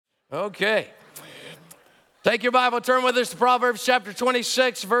Okay. Take your Bible, turn with us to Proverbs chapter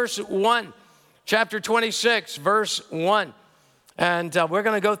 26, verse 1. Chapter 26, verse 1. And we're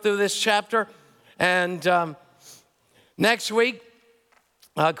going to go through this chapter. And next week,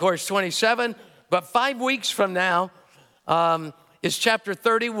 of course, 27. But 5 weeks from now is chapter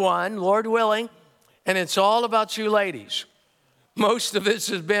 31, Lord willing. And it's all about you ladies. Most of this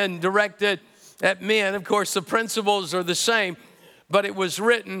has been directed at men. Of course, the principles are the same. But it was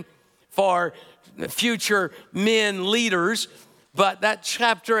written for future men leaders. But that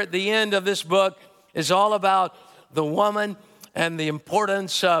chapter at the end of this book is all about the woman and the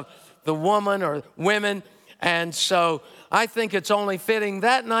importance of the woman or women. And so I think it's only fitting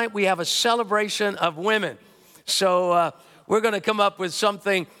that night we have a celebration of women. So we're going to come up with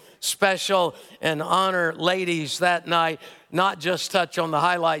something special and honor ladies that night, not just touch on the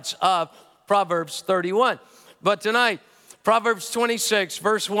highlights of Proverbs 31. But tonight, Proverbs 26,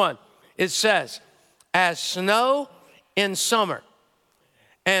 verse 1, it says, as snow in summer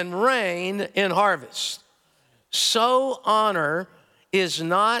and rain in harvest, so honor is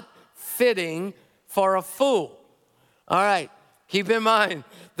not fitting for a fool. All right, keep in mind,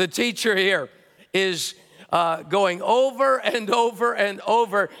 the teacher here is going over and over and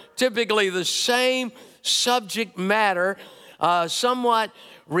over, typically the same subject matter, somewhat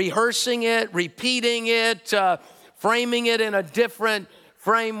rehearsing it, repeating it, framing it in a different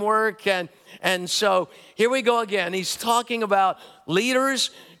framework. And so here we go again. He's talking about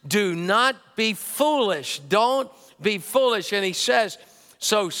leaders, do not be foolish. Don't be foolish. And he says,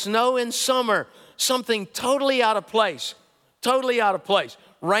 so snow in summer, something totally out of place. Totally out of place.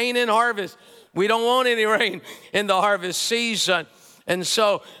 Rain in harvest. We don't want any rain in the harvest season. And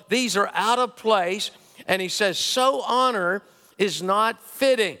so these are out of place. And he says, so honor is not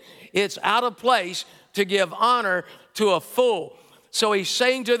fitting. It's out of place to give honor to a fool. So he's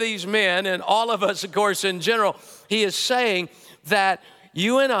saying to these men, and all of us, of course, in general, he is saying that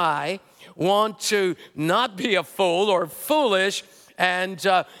you and I want to not be a fool or foolish. And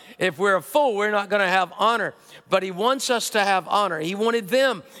if we're a fool, we're not going to have honor. But he wants us to have honor. He wanted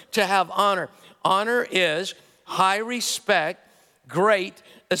them to have honor. Honor is high respect, great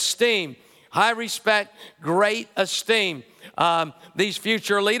esteem. High respect, great esteem. These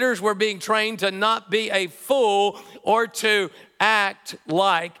future leaders were being trained to not be a fool or to act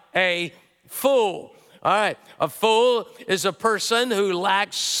like a fool. All right, a fool is a person who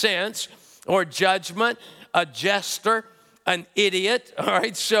lacks sense or judgment, a jester, an idiot. All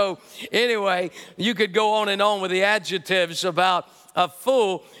right, so anyway, you could go on and on with the adjectives about a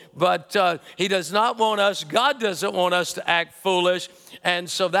fool, but he does not want us, God doesn't want us to act foolish. And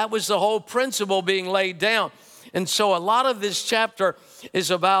so that was the whole principle being laid down. And so a lot of this chapter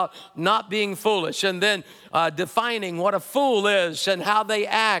is about not being foolish and then defining what a fool is and how they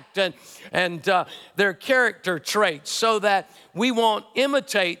act and their character traits so that we won't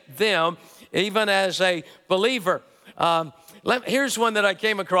imitate them even as a believer. Here's one that I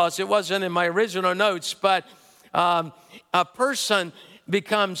came across. It wasn't in my original notes, but a person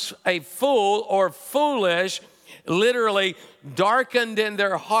becomes a fool or foolish, literally darkened in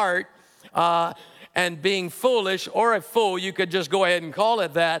their heart, and being foolish or a fool, you could just go ahead and call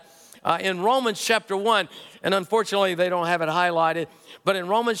it that. In Romans chapter 1, and unfortunately they don't have it highlighted, but in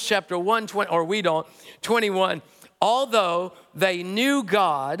Romans chapter 1, 21, although they knew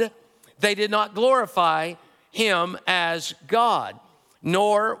God, they did not glorify him as God,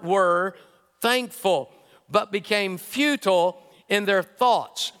 nor were thankful, but became futile in their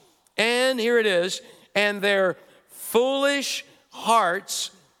thoughts. And here it is, and their foolish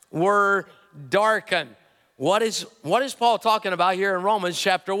hearts were darkened. What is Paul talking about here in Romans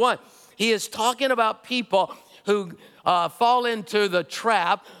chapter 1? He is talking about people who fall into the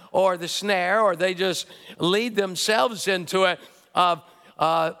trap or the snare, or they just lead themselves into it, of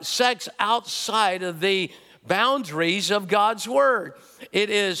sex outside of the boundaries of God's word. It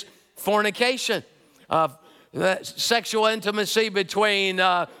is fornication, sexual intimacy between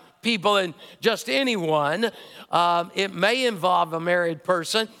people and just anyone. It may involve a married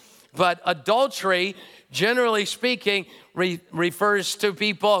person, but adultery, generally speaking, refers to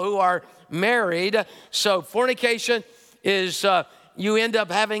people who are married. So fornication is you end up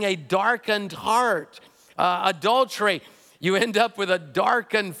having a darkened heart. Adultery, you end up with a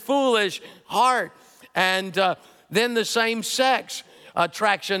darkened, foolish heart. And then the same sex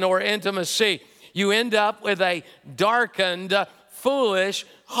attraction or intimacy, you end up with a darkened, foolish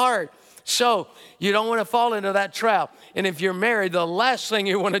heart. So you don't want to fall into that trap. And if you're married, the last thing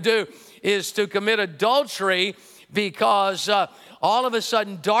you want to do is to commit adultery, because all of a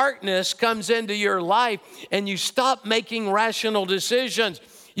sudden darkness comes into your life and you stop making rational decisions.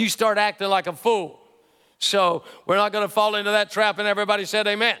 you start acting like a fool. So we're not going to fall into that trap, and everybody said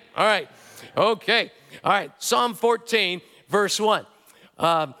amen. All right. Okay. All right. Psalm 14, verse 1.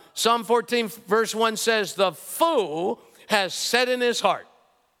 Psalm 14, verse 1 says, the fool has said in his heart,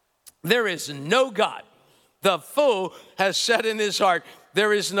 there is no God. The fool has said in his heart,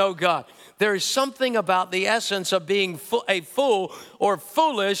 there is no God. There is something about the essence of being a fool or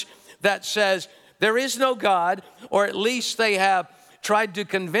foolish that says there is no God, or at least they have tried to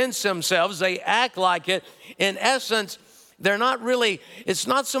convince themselves, they act like it. In essence, they're not really, it's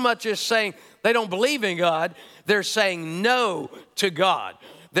not so much as saying they don't believe in God, they're saying no to God.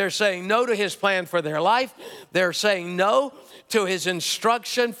 They're saying no to his plan for their life. They're saying no to his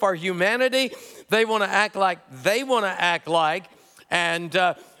instruction for humanity. They want to act like they want to act like, and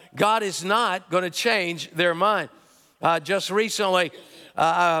God is not going to change their mind. Just recently,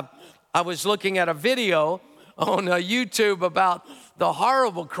 I was looking at a video on YouTube about the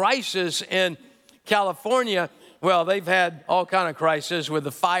horrible crisis in California. Well, they've had all kind of crises with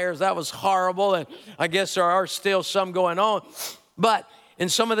the fires. That was horrible, and I guess there are still some going on. But in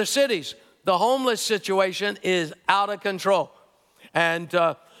some of the cities, the homeless situation is out of control. And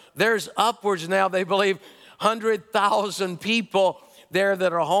there's upwards now, they believe, 100,000 people there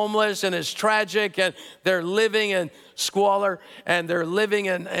that are homeless, and it's tragic, and they're living in squalor, and they're living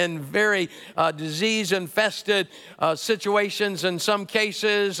in very disease-infested situations in some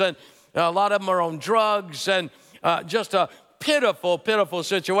cases, and a lot of them are on drugs, and just a pitiful, pitiful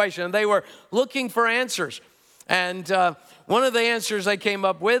situation. They were looking for answers, and one of the answers they came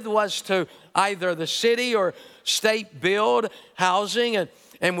up with was to either the city or state build housing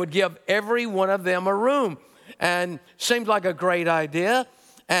and would give every one of them a room. And seemed like a great idea.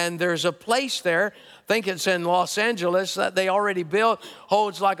 And there's a place there, I think it's in Los Angeles, that they already built,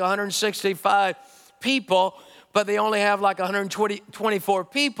 holds like 165 people, but they only have like 124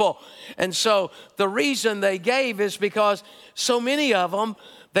 people. And so the reason they gave is because so many of them,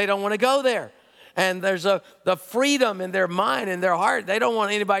 they don't want to go there. And there's the freedom in their mind and their heart. They don't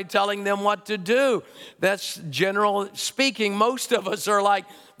want anybody telling them what to do. That's general speaking. Most of us are like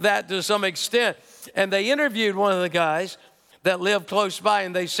that to some extent. And they interviewed one of the guys that lived close by,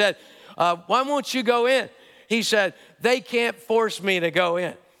 and they said, why won't you go in? He said, they can't force me to go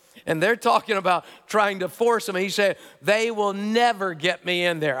in. And they're talking about trying to force him. He said, they will never get me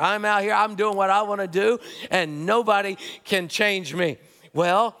in there. I'm out here, I'm doing what I want to do, and nobody can change me.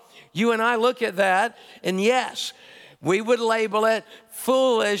 Well, you and I look at that, and yes, we would label it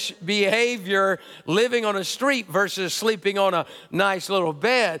foolish behavior, living on a street versus sleeping on a nice little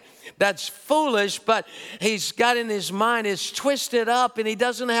bed. That's foolish, but he's got in his mind, it's twisted up, and he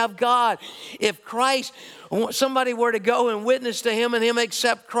doesn't have God. If Christ, somebody were to go and witness to him and him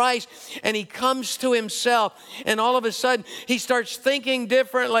accept Christ, and he comes to himself, and all of a sudden he starts thinking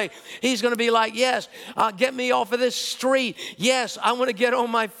differently. He's going to be like, yes, get me off of this street. Yes, I want to get on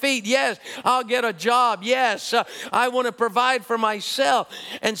my feet. Yes, I'll get a job. Yes, I want to provide for myself.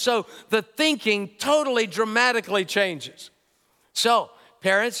 And so the thinking totally dramatically changes. So,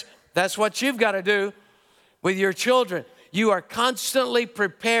 parents, that's what you've got to do with your children. You are constantly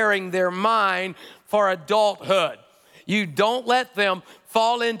preparing their mind for adulthood. You don't let them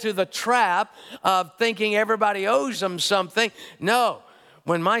fall into the trap of thinking everybody owes them something. No.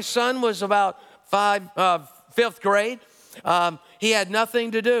 When my son was about fifth grade, he had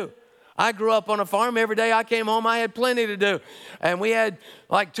nothing to do. I grew up on a farm. Every day I came home, I had plenty to do. And we had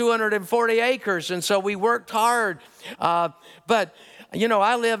like 240 acres, and so we worked hard. But, you know,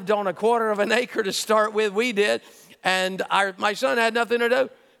 I lived on a quarter of an acre to start with. We did. And my son had nothing to do.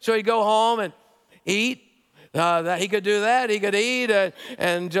 So he'd go home and eat. He could do that. He could eat.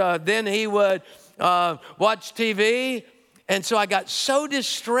 And then he would watch TV. And so I got so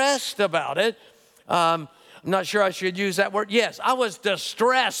distressed about it. I'm not sure I should use that word. Yes, I was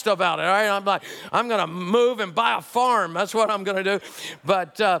distressed about it. All right, I'm like, I'm going to move and buy a farm. That's what I'm going to do.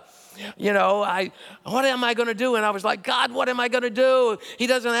 But, you know, what am I going to do? And I was like, God, what am I going to do? He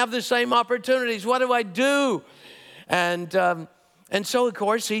doesn't have the same opportunities. What do I do? And so, of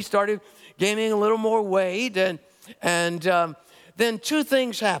course, he started gaining a little more weight. And then two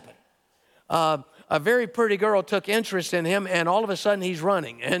things happened. A very pretty girl took interest in him, and all of a sudden he's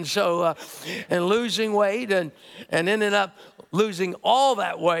running. And so, and losing weight, and ended up losing all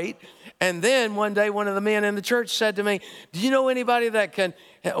that weight. And then one day, one of the men in the church said to me, do you know anybody that can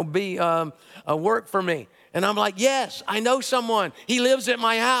be work for me? And I'm like, yes, I know someone. He lives at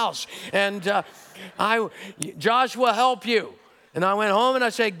my house. And Josh will help you. And I went home and I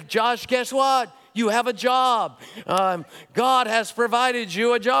said, Josh, guess what? You have a job. God has provided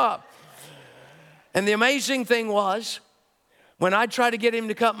you a job. And the amazing thing was, when I try to get him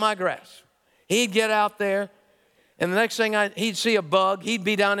to cut my grass, he'd get out there, and the next thing he'd see a bug. He'd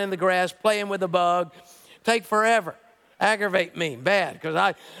be down in the grass playing with the bug. Take forever. Aggravate me bad,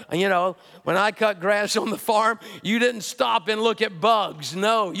 because when I cut grass on the farm, you didn't stop and look at bugs.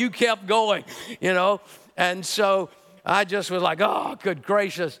 No, you kept going, And so I just was like, oh, good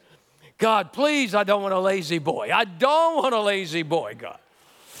gracious. God, please, I don't want a lazy boy. I don't want a lazy boy, God.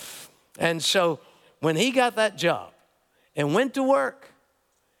 And so when he got that job and went to work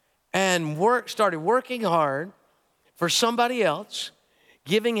and started working hard for somebody else,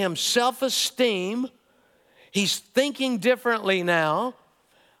 giving him self-esteem, he's thinking differently now.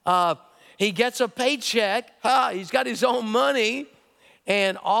 He gets a paycheck. He's got his own money.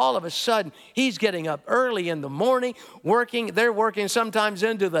 And all of a sudden, he's getting up early in the morning, working. They're working sometimes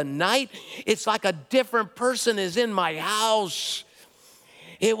into the night. It's like a different person is in my house.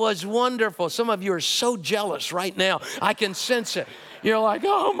 It was wonderful. Some of you are so jealous right now. I can sense it. You're like,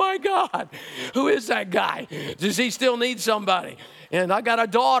 oh, my God, who is that guy? Does he still need somebody? And I got a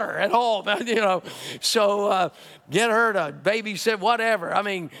daughter at home, So get her to babysit, whatever. I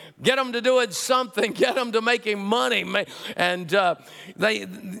mean, get them to doing something. Get them to making money. And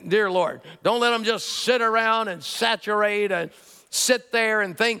dear Lord, don't let them just sit around and saturate and sit there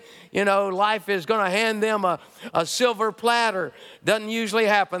and think, life is going to hand them a silver platter. Doesn't usually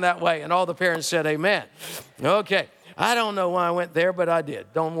happen that way. And all the parents said, amen. Okay. I don't know why I went there, but I did.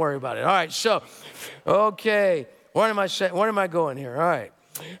 Don't worry about it. All right. So, okay. What am I saying? Where am I going here? All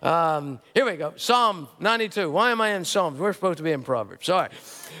right. Here we go. Psalm 92. Why am I in Psalms? We're supposed to be in Proverbs. All right.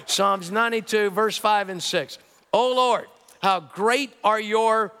 Psalms 92, verse 5 and 6. O Lord, how great are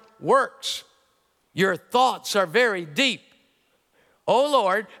your works. Your thoughts are very deep. O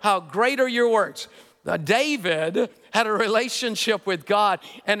Lord, how great are your works. Now, David had a relationship with God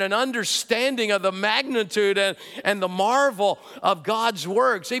and an understanding of the magnitude and the marvel of God's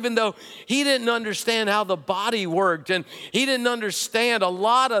works, even though he didn't understand how the body worked and he didn't understand a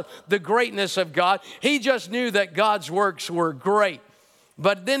lot of the greatness of God. He just knew that God's works were great.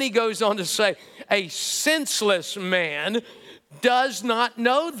 But then he goes on to say, a senseless man does not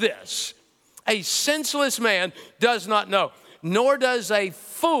know this. A senseless man does not know, nor does a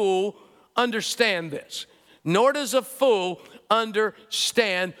fool understand this. Nor does a fool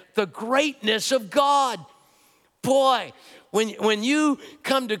understand the greatness of God. Boy, when you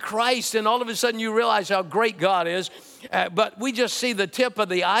come to Christ and all of a sudden you realize how great God is, but we just see the tip of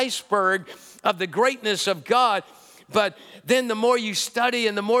the iceberg of the greatness of God. But then the more you study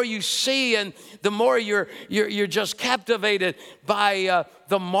and the more you see and the more you're just captivated by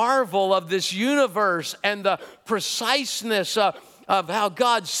the marvel of this universe and the preciseness of how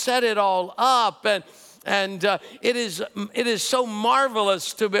God set it all up. And it is so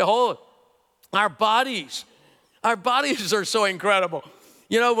marvelous to behold. Our bodies are so incredible.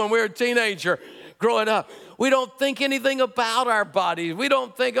 When we were a teenager growing up, we don't think anything about our bodies. We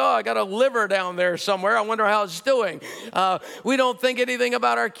don't think, oh, I got a liver down there somewhere. I wonder how it's doing. We don't think anything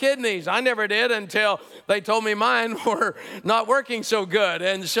about our kidneys. I never did until they told me mine were not working so good.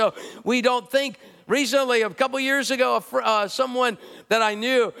 And so we don't think. Recently, a couple years ago, someone that I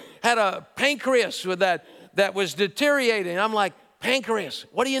knew had a pancreas that was deteriorating. I'm like, pancreas,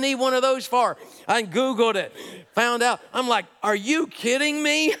 what do you need one of those for? I Googled it, found out. I'm like, are you kidding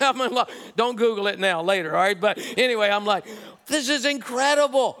me? I'm like, don't Google it now, later, all right? But anyway, I'm like, this is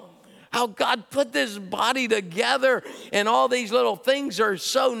incredible. How God put this body together, and all these little things are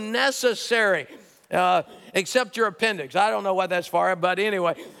so necessary, except your appendix. I don't know what that's for, but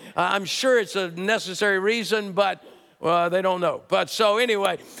anyway, I'm sure it's a necessary reason, but they don't know. But so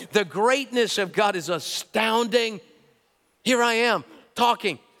anyway, the greatness of God is astounding. Here I am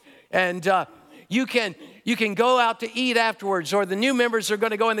talking, and you can go out to eat afterwards, or the new members are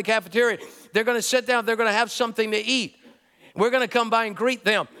going to go in the cafeteria. They're going to sit down. They're going to have something to eat. We're going to come by and greet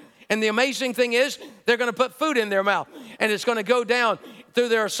them. And the amazing thing is they're going to put food in their mouth, and it's going to go down through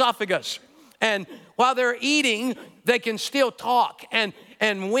their esophagus. And while they're eating, they can still talk, and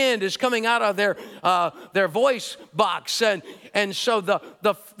wind is coming out of their voice box, and so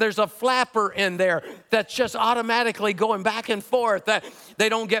there's a flapper in there that's just automatically going back and forth. That they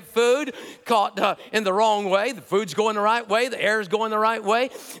don't get food caught in the wrong way. The food's going the right way. The air's going the right way.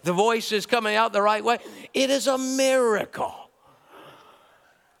 The voice is coming out the right way. It is a miracle.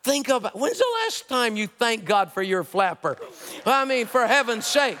 Think about, when's the last time you thanked God for your flapper? I mean, for heaven's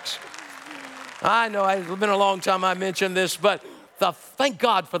sakes. I know it's been a long time I mentioned this, but thank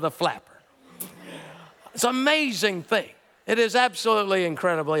God for the flapper. It's an amazing thing. It is absolutely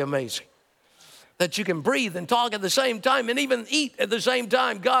incredibly amazing that you can breathe and talk at the same time and even eat at the same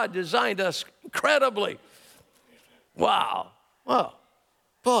time. God designed us incredibly. Wow. Oh,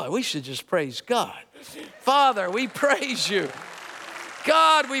 boy, we should just praise God. Father, we praise you.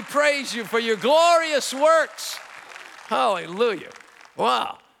 God, we praise you for your glorious works. Hallelujah.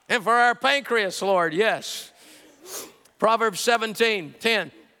 Wow. And for our pancreas, Lord, yes. Proverbs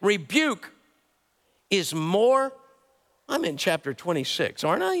 17:10. Rebuke is more. I'm in chapter 26,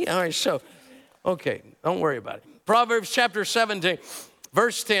 aren't I? All right, so, okay, don't worry about it. Proverbs chapter 17,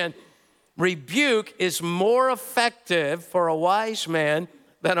 verse 10. Rebuke is more effective for a wise man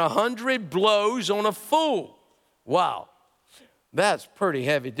than 100 blows on a fool. Wow. That's pretty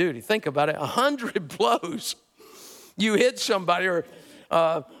heavy duty. Think about it. 100 blows. You hit somebody or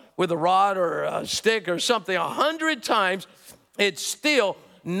with a rod or a stick or something 100 times, it's still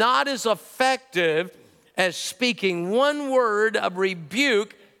not as effective as speaking one word of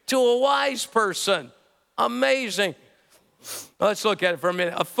rebuke to a wise person. Amazing. Let's look at it for a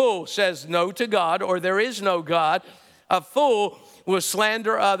minute. A fool says no to God, or there is no God. A fool will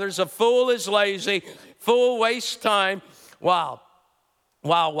slander others. A fool is lazy. Fool wastes time. Wow.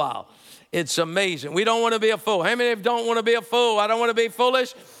 Wow, wow. It's amazing. We don't want to be a fool. How many of you don't want to be a fool? I don't want to be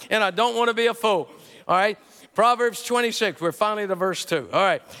foolish, and I don't want to be a fool. All right? Proverbs 26. We're finally to verse 2. All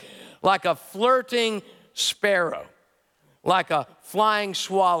right. Like a flirting sparrow, like a flying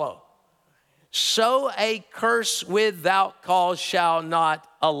swallow, so a curse without cause shall not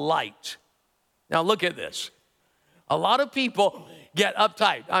alight. Now look at this. A lot of people get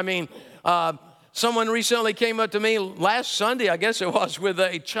uptight. I mean, someone recently came up to me last Sunday, I guess it was, with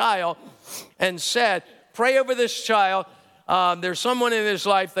a child and said, pray over this child. There's someone in his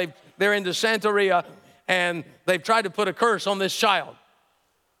life, they're into Santeria, and they've tried to put a curse on this child.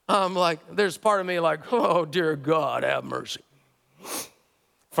 I'm like, there's part of me like, oh, dear God, have mercy.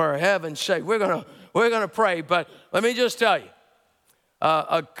 For heaven's sake, we're gonna pray. But let me just tell you,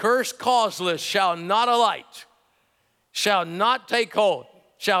 a curse causeless shall not alight, shall not take hold,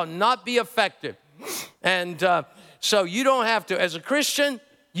 shall not be effective. And so you don't have to, as a Christian,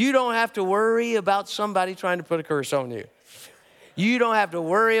 you don't have to worry about somebody trying to put a curse on you. You don't have to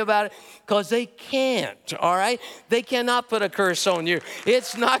worry about it because they can't, all right? They cannot put a curse on you.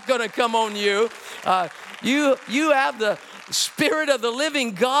 It's not going to come on you. You have the Spirit of the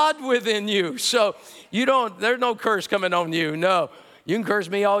living God within you. So there's no curse coming on you. No, you can curse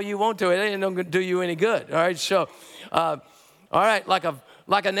me all you want to. It ain't going to do you any good, all right? So, all right, like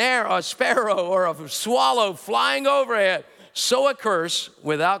an arrow, a sparrow, or a swallow flying overhead, so a curse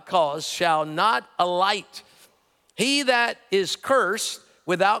without cause shall not alight. He that is cursed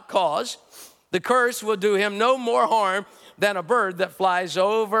without cause, the curse will do him no more harm than a bird that flies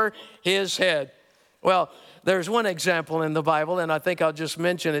over his head. Well, there's one example in the Bible, and I think I'll just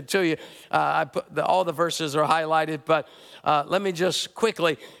mention it to you. All the verses are highlighted, but let me just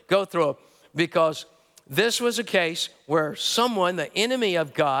quickly go through it, because this was a case where someone, the enemy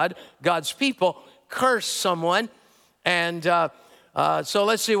of God, God's people, cursed someone. And so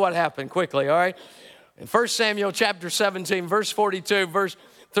let's see what happened quickly, all right? In 1 Samuel chapter 17, verse 42, verse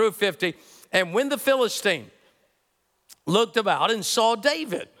through 50. And when the Philistine looked about and saw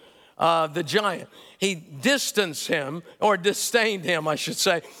David, the giant, he distanced him, or disdained him, I should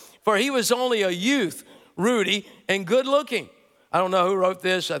say, for he was only a youth, ruddy, and good looking. I don't know who wrote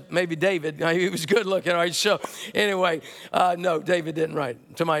this, maybe David. He was good looking, all right? So anyway, no, David didn't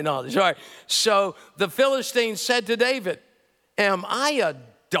write, to my knowledge. All right, so the Philistine said to David, am I a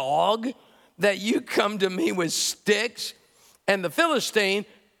dog that you come to me with sticks? And the Philistine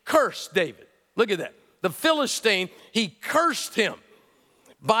cursed David. Look at that. The Philistine, he cursed him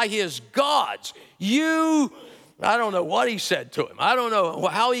by his gods. I don't know what he said to him. I don't know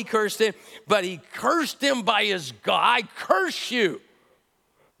how he cursed him, but he cursed him by his God. I curse you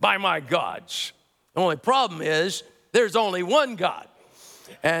by my gods. The only problem is there's only one God.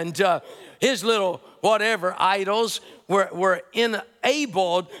 And his little whatever idols were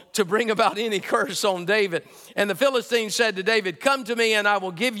enabled to bring about any curse on David. And the Philistine said to David, come to me and I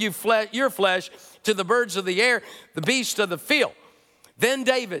will give you your flesh to the birds of the air, the beasts of the field. Then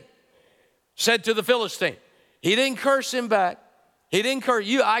David said to the Philistine, he didn't curse him back. He didn't curse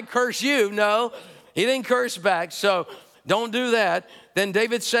you. I curse you. No, he didn't curse back. So don't do that. Then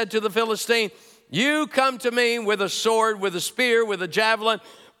David said to the Philistine, you come to me with a sword, with a spear, with a javelin,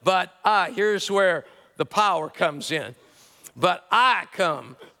 but here's where the power comes in. But I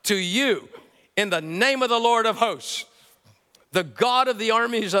come to you in the name of the Lord of hosts, the God of the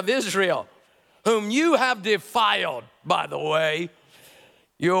armies of Israel, whom you have defiled, by the way.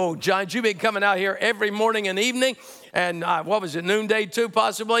 You old giant, you've been coming out here every morning and evening, and noonday too,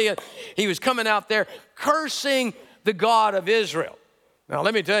 possibly? And he was coming out there cursing the God of Israel. Now,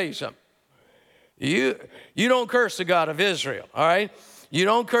 let me tell you something. You don't curse the God of Israel, all right? You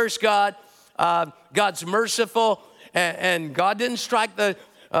don't curse God. God's merciful, and God didn't strike the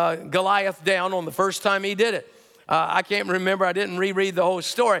Goliath down on the first time he did it. I can't remember. I didn't reread the whole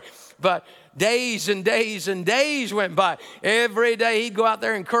story, but days and days and days went by. Every day he'd go out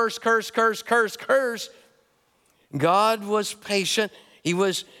there and curse. God was patient. He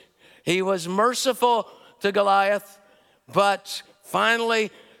was merciful to Goliath, but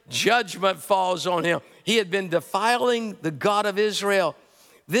finally judgment falls on him. He had been defiling the God of Israel.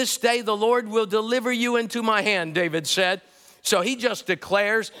 This day the Lord will deliver you into my hand, David said. So he just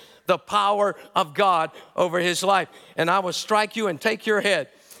declares the power of God over his life. And I will strike you and take your head.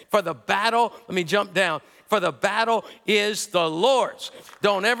 For the battle, let me jump down. For the battle is the Lord's.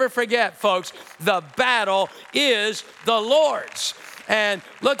 Don't ever forget, folks, the battle is the Lord's. And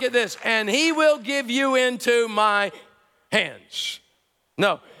look at this. And he will give you into my hands.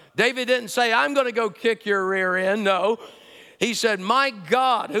 No, David didn't say, I'm going to go kick your rear end. No. He said, my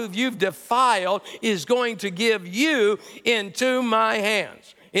God, who you've defiled, is going to give you into my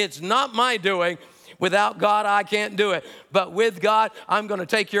hands. It's not my doing. Without God, I can't do it. But with God, I'm going to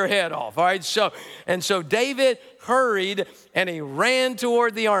take your head off. All right. So David hurried and he ran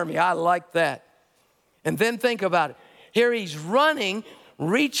toward the army. I like that. And then think about it. Here he's running,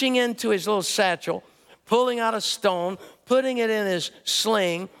 reaching into his little satchel, pulling out a stone, putting it in his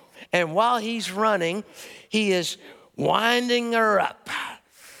sling. And while he's running, he is winding her up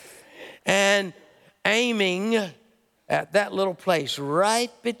and aiming at that little place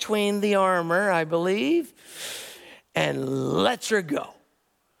right between the armor, I believe, and lets her go.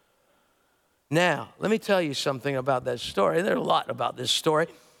 Now, let me tell you something about that story. There's a lot about this story,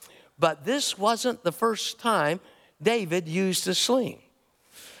 but this wasn't the first time David used a sling.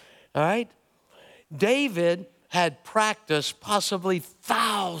 All right? David had practiced possibly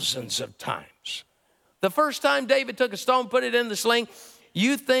thousands of times. The first time David took a stone, put it in the sling,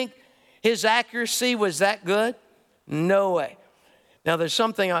 you think his accuracy was that good? No way. Now,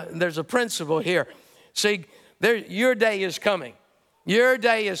 there's a principle here. See, your day is coming. Your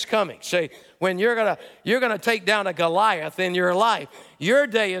day is coming. See, when you're gonna take down a Goliath in your life, your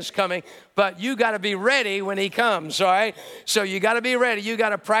day is coming, but you got to be ready when he comes, all right? So you got to be ready. You got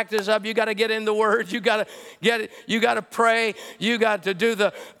to practice up. You got to get in the Word. You got to get it. You got to pray. You got to do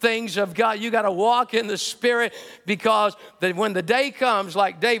the things of God. You got to walk in the Spirit, because when the day comes,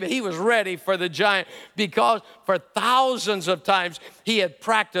 like David, he was ready for the giant, because for thousands of times he had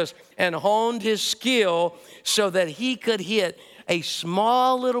practiced and honed his skill so that he could hit a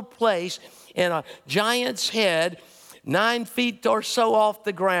small little place in a giant's head, 9 feet or so off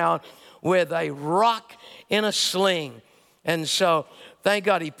the ground, with a rock in a sling. And so, thank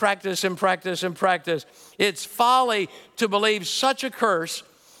God, he practiced and practiced and practiced. It's folly to believe such a curse,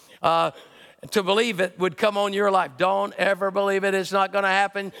 to believe it would come on your life. Don't ever believe it. It's not going to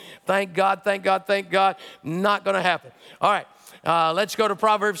happen. Thank God, thank God, thank God. Not going to happen. All right, let's go to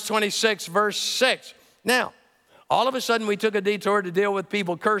Proverbs 26, verse 6. Now, all of a sudden, we took a detour to deal with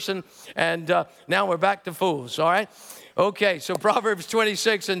people cursing, and now we're back to fools, all right? Okay, so Proverbs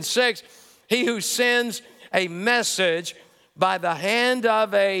 26 and 6, he who sends a message by the hand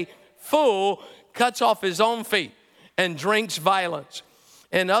of a fool cuts off his own feet and drinks violence.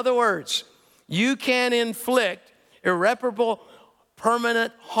 In other words, you can inflict irreparable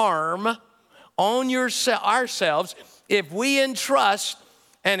permanent harm on ourselves if we entrust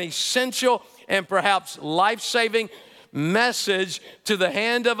an essential and perhaps life-saving message to the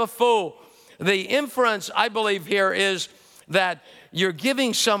hand of a fool. The inference, I believe, here is that you're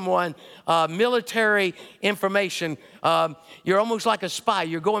giving someone military information. You're almost like a spy.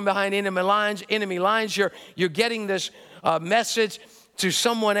 You're going behind enemy lines. You're getting this message to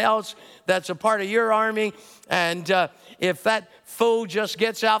someone else that's a part of your army. And if that fool just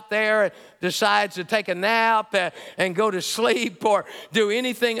gets out there and decides to take a nap and go to sleep or do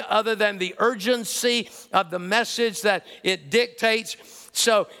anything other than the urgency of the message that it dictates.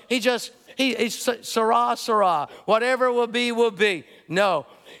 So he's sarah, whatever will be, will be. No,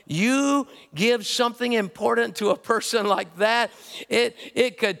 you give something important to a person like that,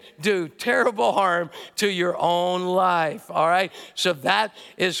 it could do terrible harm to your own life, all right? So that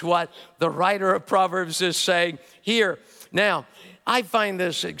is what the writer of Proverbs is saying here. Now, I find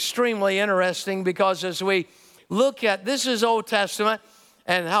this extremely interesting, because as we look at, this is Old Testament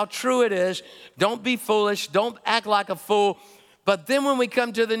and how true it is. Don't be foolish. Don't act like a fool. But then when we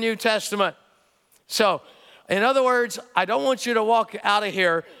come to the New Testament, so in other words, I don't want you to walk out of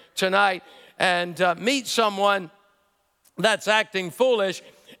here tonight and meet someone that's acting foolish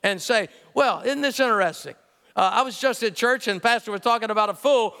and say, well, isn't this interesting? I was just at church and pastor was talking about a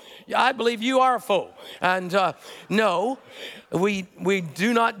fool. I believe you are a fool. And no, we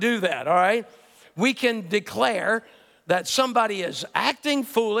do not do that, all right? We can declare that somebody is acting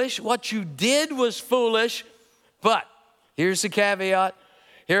foolish. What you did was foolish. But here's the caveat.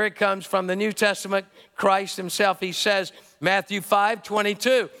 Here it comes from the New Testament, Christ himself. He says, Matthew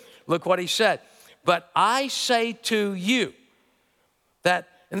 5:22. Look what he said. But I say to you that,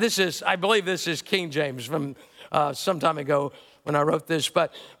 and this is, I believe this is King James from some time ago when I wrote this,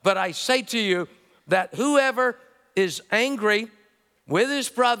 but I say to you that whoever is angry with his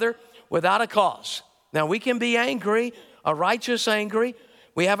brother without a cause. Now we can be angry, a righteous angry.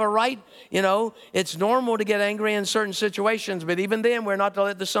 We have a right, it's normal to get angry in certain situations, but even then we're not to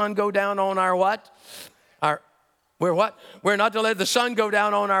let the sun go down on our what? We're not to let the sun go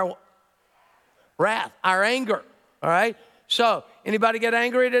down on our wrath, our anger, all right? So, anybody get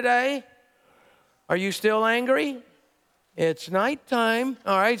angry today? Are you still angry? It's nighttime,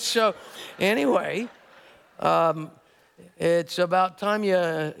 all right? So, anyway, it's about time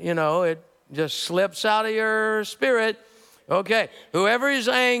it just slips out of your spirit. Okay, whoever is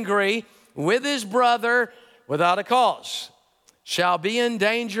angry with his brother without a cause shall be in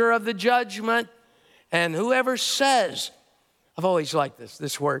danger of the judgment. And whoever says, I've always liked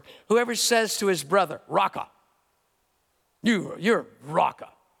this word, whoever says to his brother, Raka, you're Raka.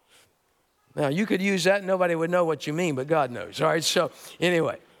 Now, you could use that and nobody would know what you mean, but God knows. All right, so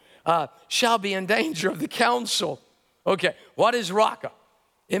anyway, shall be in danger of the council. Okay, what is Raka?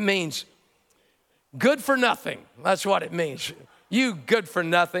 It means good for nothing. That's what it means. You good for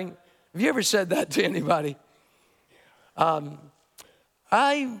nothing. Have you ever said that to anybody?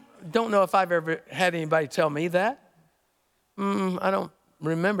 I don't know if I've ever had anybody tell me that. I don't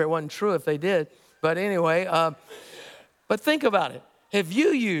remember. It wasn't true if they did. But anyway, but think about it. Have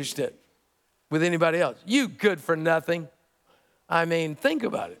you used it with anybody else? You good for nothing. I mean, think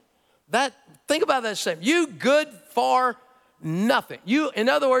about it. Think about that statement. You good for nothing. In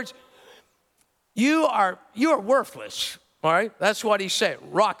other words, you are worthless. All right, that's what he said.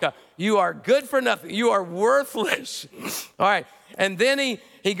 Raka, you are good for nothing. You are worthless. All right, and then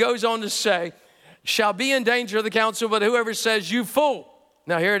he goes on to say, shall be in danger of the council, but whoever says, you fool.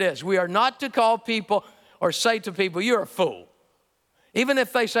 Now here it is. We are not to call people or say to people, you're a fool. Even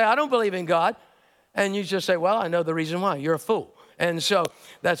if they say, I don't believe in God, and you just say, well, I know the reason why. You're a fool. And so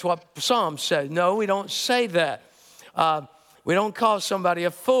that's what Psalm said. No, we don't say that. We don't call somebody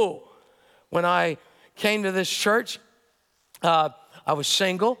a fool. When I came to this church, I was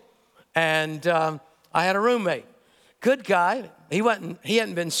single, and I had a roommate. Good guy. He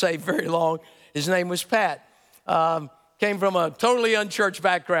hadn't been saved very long. His name was Pat. Came from a totally unchurched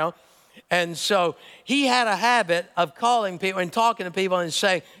background. And so he had a habit of calling people and talking to people and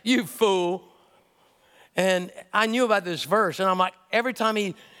saying, you fool. And I knew about this verse, and I'm like, every time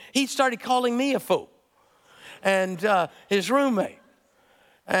he started calling me a fool. And his roommate.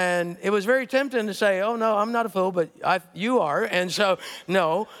 And it was very tempting to say, oh, no, I'm not a fool, but you are. And so,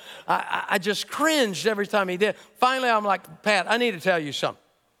 no, I just cringed every time he did. Finally, I'm like, Pat, I need to tell you something.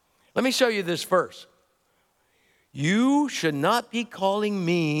 Let me show you this verse. You should not be calling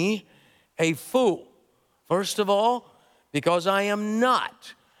me a fool. First of all, because I am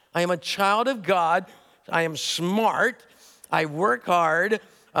not. I am a child of God. I am smart. I work hard.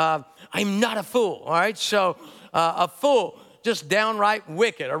 I'm not a fool, all right? So a fool, just downright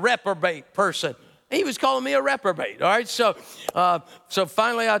wicked, a reprobate person. He was calling me a reprobate, all right? So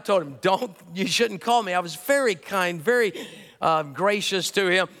finally I told him, you shouldn't call me. I was very kind, very gracious to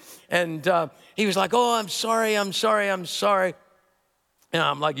him. And he was like, oh, I'm sorry. And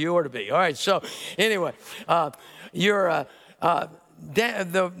I'm like, you ought to be. All right, so anyway, the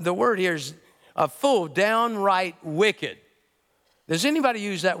word here is a fool, downright wicked. Does anybody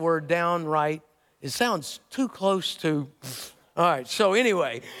use that word downright? It sounds too close to, all right, so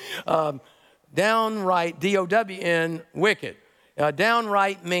anyway, downright, D-O-W-N, wicked.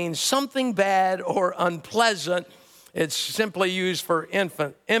 Downright means something bad or unpleasant. It's simply used for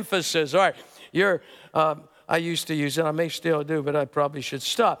emphasis. All right, I used to use it. I may still do, but I probably should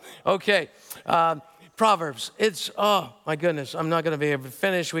stop. Okay, Proverbs. Oh, my goodness. I'm not going to be able to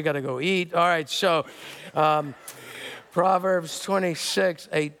finish. We got to go eat. All right, so Proverbs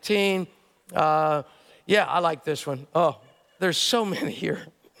 26:18. Yeah, I like this one. Oh, there's so many here.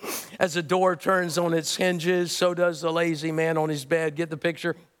 As the door turns on its hinges, so does the lazy man on his bed. Get the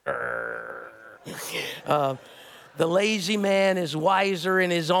picture? The lazy man is wiser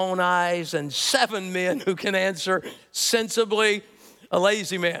in his own eyes than 7 men who can answer sensibly. A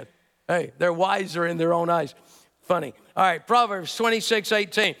lazy man. Hey, they're wiser in their own eyes. Funny. All right, Proverbs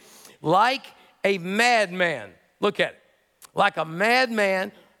 26:18. Like a madman. Look at it. Like a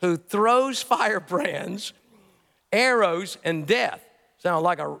madman who throws firebrands, arrows, and death. Sound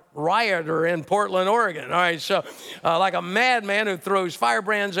like a rioter in Portland, Oregon. All right, so like a madman who throws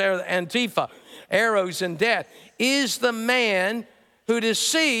firebrands, Antifa, arrows, and death, is the man who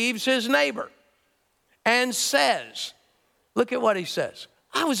deceives his neighbor and says, look at what he says,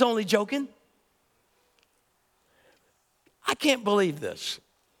 I was only joking. I can't believe this.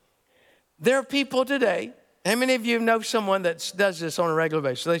 There are people today, how many of you know someone that does this on a regular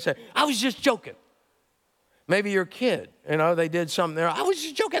basis? They say, I was just joking. Maybe your kid, they did something there. I was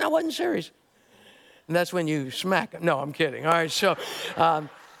just joking, I wasn't serious. And that's when you smack them. No, I'm kidding. All right, so,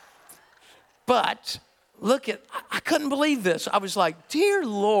 but look at, I couldn't believe this. I was like, dear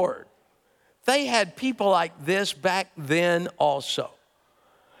Lord, they had people like this back then also.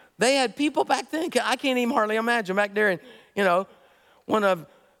 They had people back then, I can't even hardly imagine back there, and,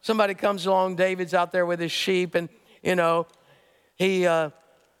 somebody comes along, David's out there with his sheep, and, he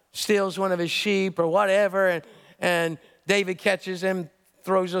steals one of his sheep or whatever, and David catches him,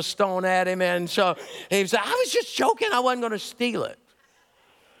 throws a stone at him, and so he said, I was just joking, I wasn't going to steal it.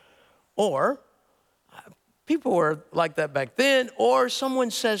 Or people were like that back then, or someone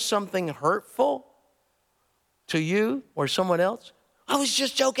says something hurtful to you or someone else. I was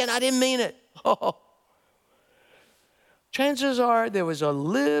just joking, I didn't mean it. Oh. Chances are there was a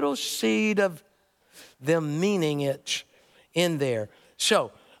little seed of them meaning it in there.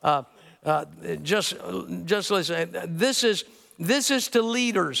 So, just listen. This is to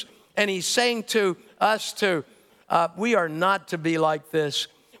leaders, and he's saying to us too. We are not to be like this.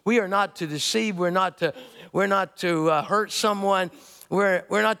 We are not to deceive. We're not to hurt someone. We're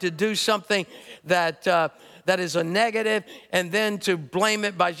not to do something that is a negative, and then to blame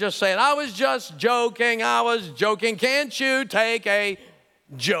it by just saying, I was just joking. I was joking. Can't you take a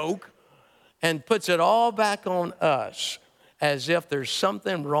joke? And puts it all back on us, as if there's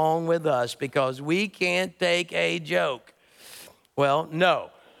something wrong with us because we can't take a joke. Well,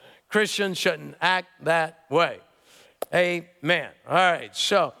 no. Christians shouldn't act that way. Amen. All right,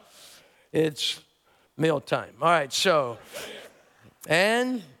 so it's mealtime. All right, so,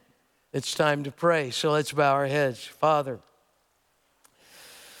 and it's time to pray. So let's bow our heads. Father,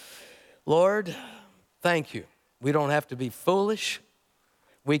 Lord, thank you. We don't have to be foolish.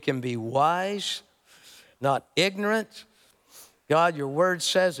 We can be wise, not ignorant. God, your word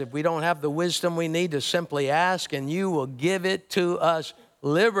says if we don't have the wisdom we need to simply ask, and you will give it to us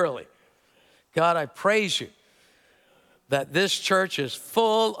liberally. God, I praise you that this church is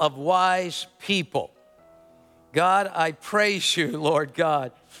full of wise people. God, I praise you, Lord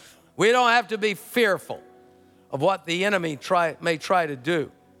God. We don't have to be fearful of what the enemy may try to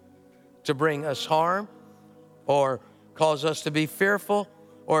do to bring us harm or cause us to be fearful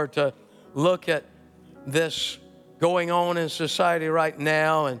or to look at this going on in society right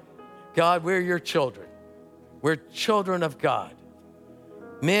now. And God, we're your children. We're children of God,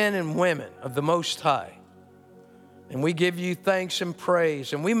 men and women of the Most High. And we give you thanks and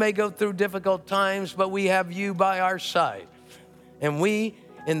praise. And we may go through difficult times, but we have you by our side. And we,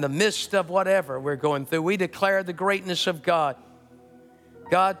 in the midst of whatever we're going through, we declare the greatness of God.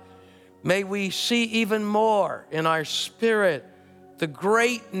 God, may we see even more in our spirit the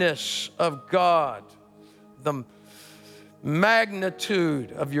greatness of God, the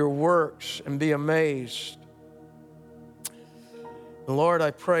magnitude of your works, and be amazed. And Lord,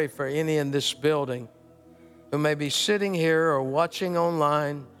 I pray for any in this building who may be sitting here or watching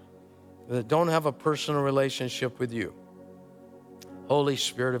online that don't have a personal relationship with you. Holy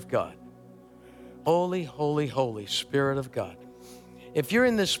Spirit of God. Holy, holy, holy Spirit of God. If you're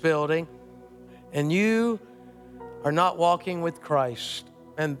in this building and you are not walking with Christ,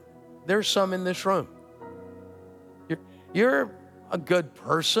 and there's some in this room, you're a good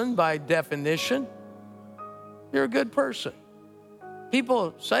person by definition. You're a good person.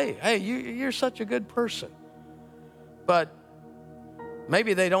 People say, hey, you're such a good person. But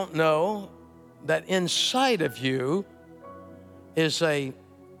maybe they don't know that inside of you is a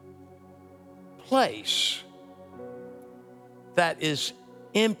place that is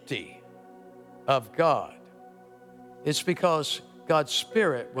empty of God. It's because God's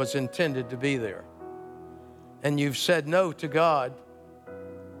Spirit was intended to be there. And you've said no to God.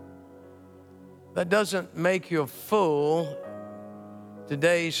 That doesn't make you a fool.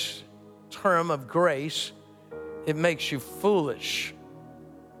 Today's term of grace, it makes you foolish.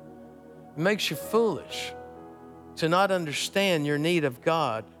 It makes you foolish to not understand your need of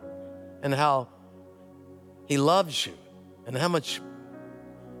God and how He loves you and how much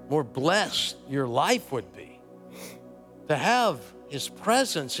more blessed your life would be to have His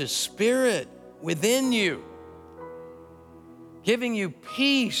presence, His Spirit within you, giving you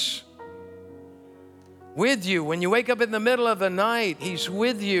peace with you. When you wake up in the middle of the night, He's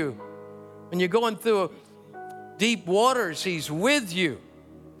with you. When you're going through deep waters, He's with you.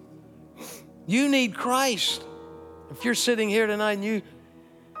 You need Christ. If you're sitting here tonight and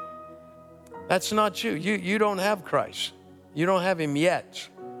that's not you. You don't have Christ. You don't have Him yet.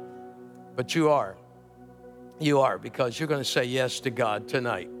 But you are. You are, because you're going to say yes to God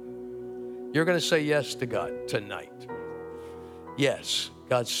tonight. You're going to say yes to God tonight. Yes,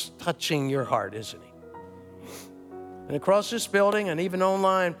 God's touching your heart, isn't He? And across this building and even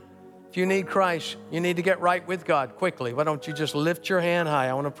online, if you need Christ, you need to get right with God quickly. Why don't you just lift your hand high?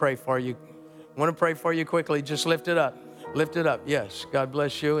 I want to pray for you. I want to pray for you quickly. Just lift it up. Lift it up. Yes. God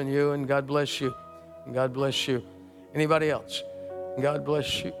bless you, and God bless you. And God bless you. Anybody else? God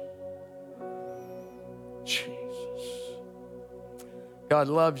bless you. Jesus. God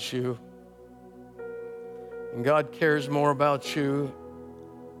loves you. And God cares more about you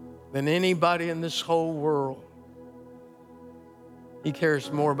than anybody in this whole world. He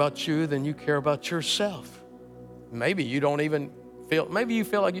cares more about you than you care about yourself. Maybe you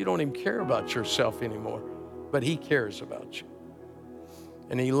feel like you don't even care about yourself anymore, but He cares about you.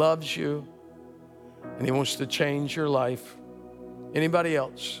 And He loves you, and He wants to change your life. Anybody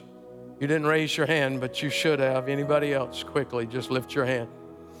else? You didn't raise your hand, but you should have. Anybody else? Quickly, just lift your hand.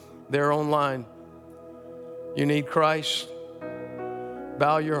 They're online. You need Christ?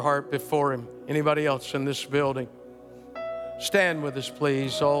 Bow your heart before Him. Anybody else in this building? Stand with us,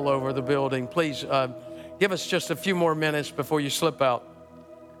 please, all over the building. Please give us just a few more minutes before you slip out.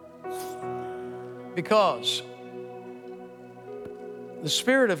 Because the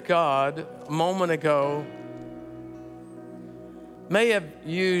Spirit of God, a moment ago, may have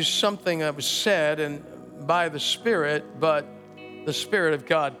used something that was said and by the Spirit, but the Spirit of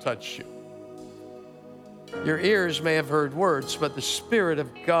God touched you. Your ears may have heard words, but the Spirit of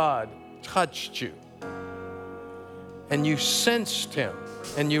God touched you. And you sensed Him,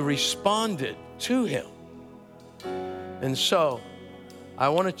 and you responded to Him. And so, I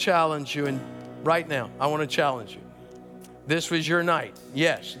want to challenge you, and right now, I want to challenge you. This was your night.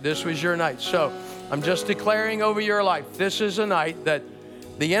 Yes, this was your night. So, I'm just declaring over your life, this is a night that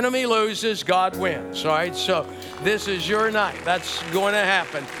the enemy loses, God wins. All right, so this is your night. That's going to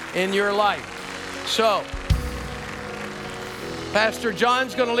happen in your life. So, Pastor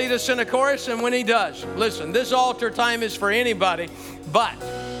John's going to lead us in a chorus, and when he does, listen, this altar time is for anybody, but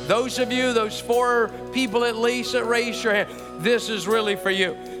those of you, those 4 people at least that raised your hand, this is really for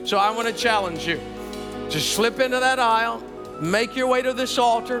you. So I want to challenge you. Just slip into that aisle, make your way to this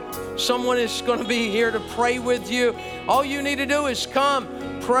altar. Someone is going to be here to pray with you. All you need to do is come,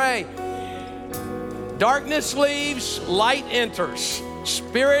 pray. Darkness leaves, light enters.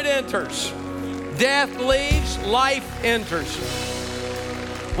 Spirit enters. Death leaves, life enters.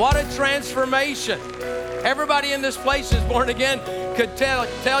 What a transformation. Everybody in this place is born again, could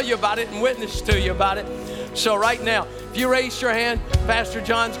tell you about it and witness to you about it. So right now, if you raised your hand, Pastor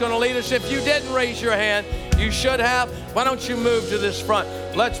John's going to lead us. If you didn't raise your hand, you should have. Why don't you move to this front?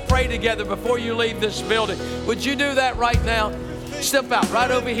 Let's pray together before you leave this building. Would you do that right now? Step out right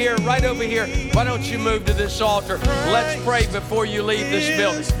over here, right over here. Why don't you move to this altar? Let's pray before you leave this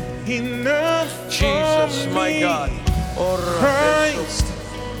building. Jesus, my God. Christ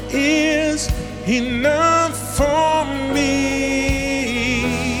is enough for me.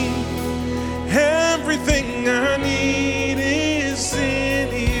 Everything I need is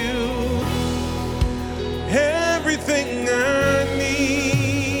in you. Everything I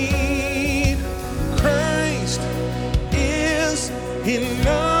need. Christ is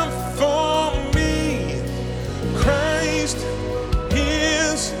enough for me. Christ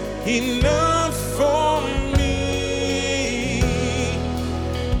is enough for me.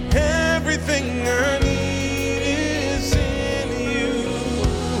 Everything I need is in you.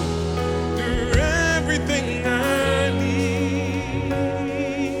 You're everything I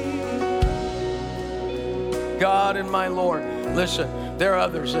need. God and my Lord, listen, there are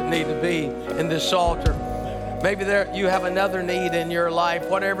others that need to be in this altar. Maybe you have another need in your life,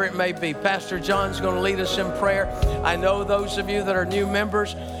 whatever it may be. Pastor John's going to lead us in prayer. I know those of you that are new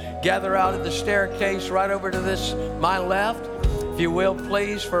members, gather out at the staircase right over to this, my left, if you will,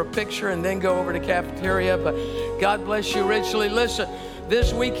 please, for a picture, and then go over to cafeteria. But God bless you richly. Listen,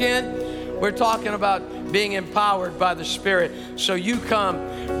 this weekend, we're talking about being empowered by the Spirit. So you come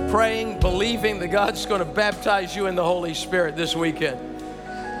praying, believing that God's going to baptize you in the Holy Spirit this weekend.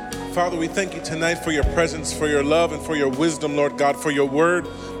 Father, we thank you tonight for your presence, for your love, and for your wisdom, Lord God, for your word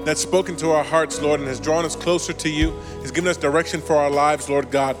that's spoken to our hearts, Lord, and has drawn us closer to you. He's given us direction for our lives,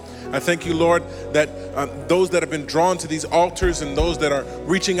 Lord God. I thank you, Lord, that those that have been drawn to these altars and those that are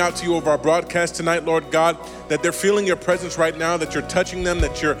reaching out to you over our broadcast tonight, Lord God, that they're feeling your presence right now, that you're touching them,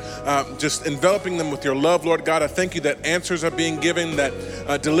 that you're just enveloping them with your love, Lord God. I thank you that answers are being given,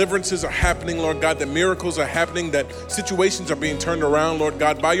 that deliverances are happening, Lord God, that miracles are happening, that situations are being turned around, Lord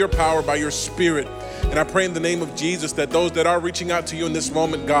God, by your power, by your Spirit. And I pray in the name of Jesus that those that are reaching out to you in this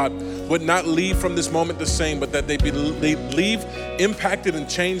moment, God, would not leave from this moment the same, but that they leave impacted and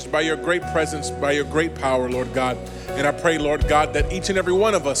changed by your great presence, by your great power, Lord God. And I pray, Lord God, that each and every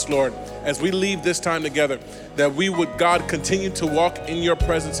one of us, Lord, as we leave this time together, that we would, God, continue to walk in your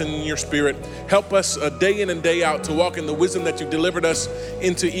presence and in your Spirit. Help us day in and day out to walk in the wisdom that you've delivered us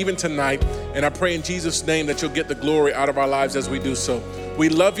into even tonight. And I pray in Jesus' name that you'll get the glory out of our lives as we do so. We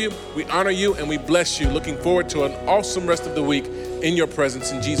love you, we honor you, and we bless you. Looking forward to an awesome rest of the week in your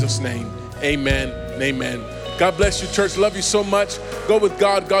presence. In Jesus' name, amen and amen. God bless you, church. Love you so much. Go with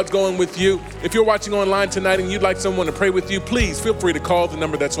God. God's going with you. If you're watching online tonight and you'd like someone to pray with you, please feel free to call the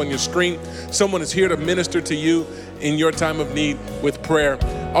number that's on your screen. Someone is here to minister to you in your time of need with prayer.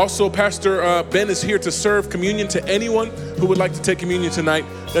 Also, Pastor Ben is here to serve communion to anyone who would like to take communion tonight.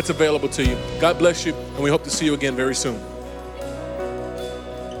 That's available to you. God bless you, and we hope to see you again very soon.